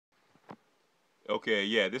Okay,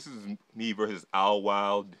 yeah, this is me versus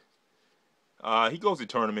Alwild. He goes to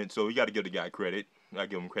tournament, so you got to give the guy credit. I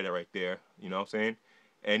give him credit right there. You know what I'm saying?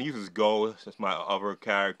 And he uses Go. That's my other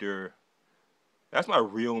character. That's my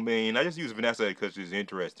real main. I just use Vanessa because she's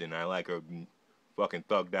interesting. I like her fucking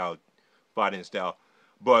thugged out fighting style.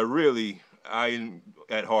 But really, I'm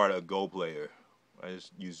at heart a Go player. I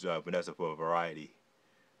just use Vanessa for variety.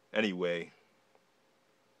 Anyway,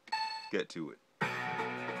 let's get to it.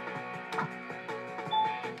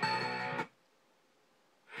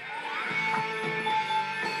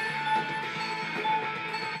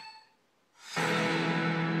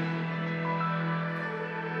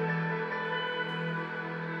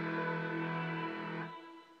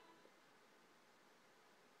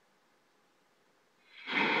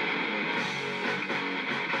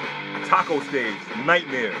 Taco stage,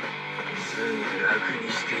 nightmare.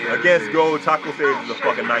 Against Go, taco stage is a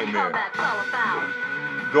fucking nightmare.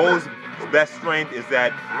 Go's best strength is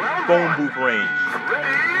that phone booth range.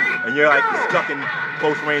 And you're like stuck in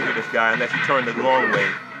close range with this guy unless you turn the long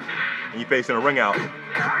way and you're facing a ring out.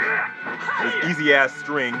 There's easy ass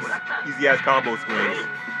strings, easy ass combo strings.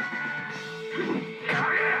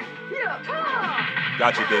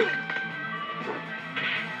 Gotcha, Dick.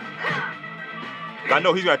 I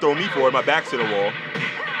know he's gonna throw me for it. My back's to the wall.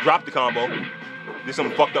 Drop the combo. There's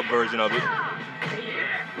some fucked up version of it.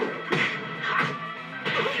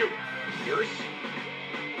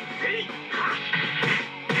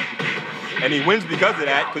 And he wins because of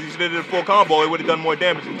that, because he should have did a full combo. It would have done more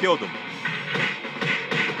damage and killed him.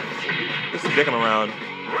 This is dicking around.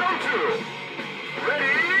 Round 2.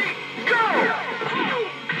 Ready, go!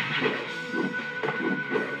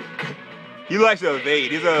 He likes to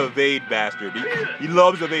evade. He's an evade bastard. He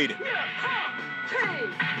loves evading.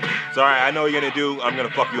 Sorry, I know what you're gonna do. I'm gonna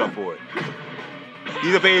fuck you up for it.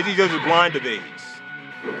 He evades. He just blind evades.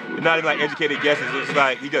 It's not even like educated guesses. It's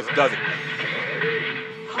like he just does it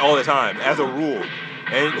all the time as a rule.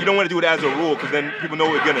 And you don't want to do it as a rule because then people know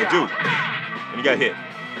what you're gonna do, and you got hit.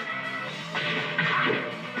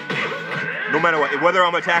 No matter what, whether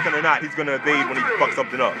I'm attacking or not, he's gonna evade when he fucks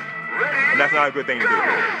something up, and that's not a good thing to do.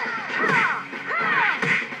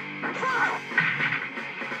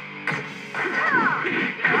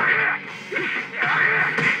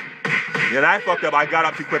 Yeah, and I fucked up. I got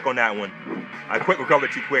up too quick on that one. I quick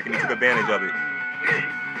recovered too quick, and he took advantage of it.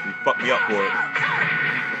 He fucked me up for it.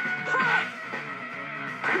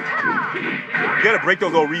 You gotta break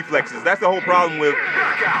those old reflexes. That's the whole problem with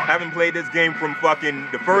having played this game from fucking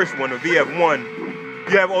the first one, the VF1.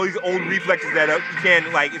 You have all these old reflexes that you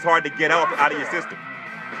can't, like, it's hard to get out of your system.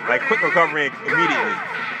 Like quick recovery immediately.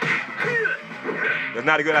 That's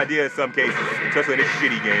not a good idea in some cases, especially in this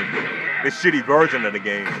shitty game. This shitty version of the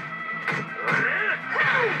game.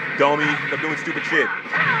 Dummy, stop doing stupid shit.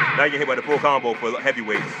 Now you get hit by the full combo for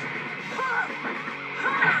heavyweights.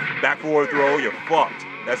 Back forward throw, you're fucked.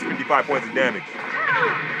 That's 55 points of damage.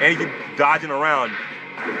 And he keep dodging around.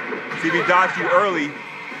 See, if he dodged you early,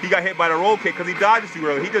 he got hit by the roll kick because he dodges too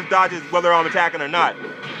early. He just dodges whether I'm attacking or not.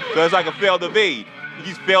 So it's like a failed evade. He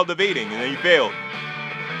just failed evading, and then he failed.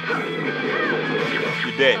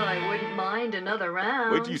 You're dead. Well, I wouldn't mind another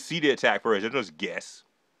round. Wait till you see the attack first. Just guess.